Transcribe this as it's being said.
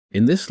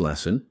In this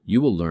lesson,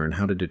 you will learn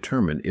how to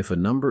determine if a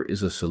number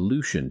is a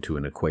solution to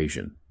an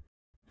equation.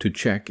 To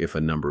check if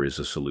a number is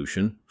a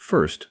solution,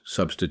 first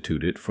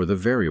substitute it for the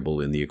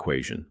variable in the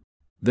equation.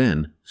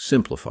 Then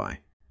simplify.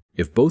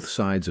 If both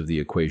sides of the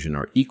equation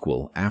are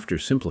equal after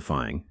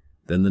simplifying,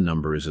 then the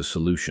number is a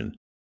solution.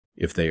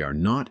 If they are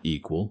not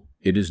equal,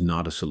 it is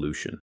not a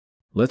solution.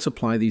 Let's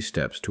apply these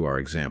steps to our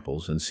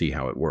examples and see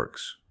how it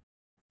works.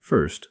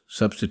 First,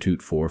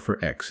 substitute 4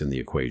 for x in the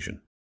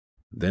equation.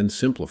 Then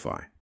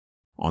simplify.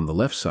 On the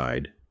left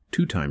side,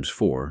 2 times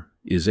 4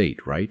 is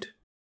 8, right?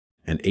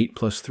 And 8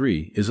 plus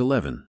 3 is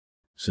 11.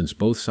 Since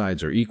both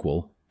sides are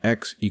equal,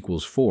 x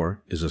equals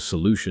 4 is a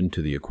solution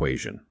to the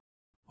equation.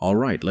 All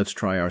right, let's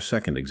try our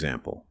second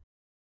example.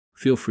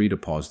 Feel free to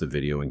pause the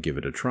video and give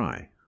it a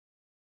try.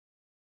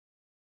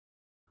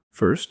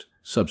 First,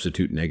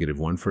 substitute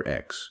 -1 for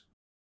x.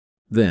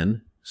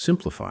 Then,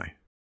 simplify.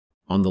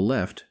 On the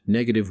left,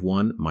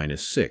 -1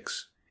 minus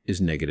 6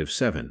 is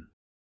 -7.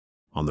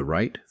 On the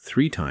right,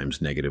 3 times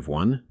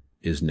 -1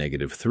 is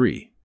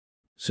 -3.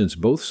 Since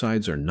both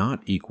sides are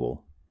not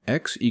equal,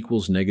 x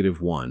equals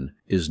 -1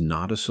 is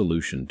not a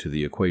solution to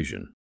the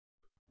equation.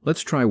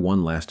 Let's try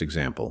one last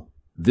example,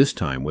 this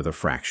time with a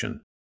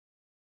fraction.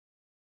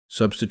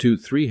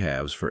 Substitute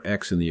 3/2 for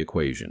x in the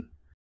equation.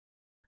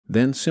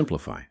 Then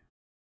simplify.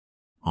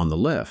 On the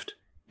left,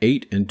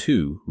 8 and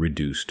 2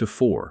 reduce to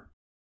 4.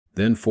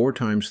 Then 4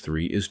 times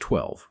 3 is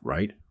 12,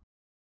 right?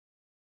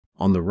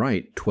 On the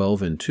right,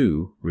 12 and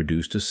 2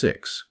 reduce to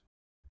 6.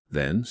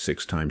 Then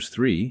 6 times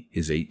 3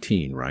 is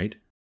 18, right?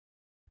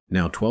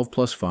 Now 12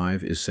 plus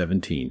 5 is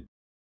 17.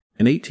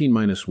 And 18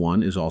 minus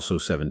 1 is also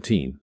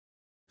 17.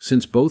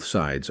 Since both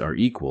sides are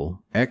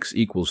equal, x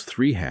equals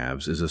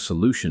 3/2 is a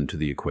solution to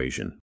the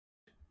equation.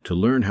 To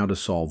learn how to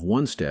solve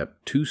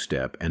one-step,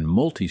 two-step, and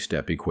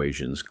multi-step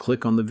equations,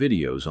 click on the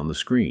videos on the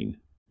screen.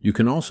 You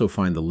can also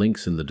find the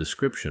links in the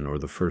description or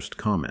the first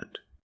comment.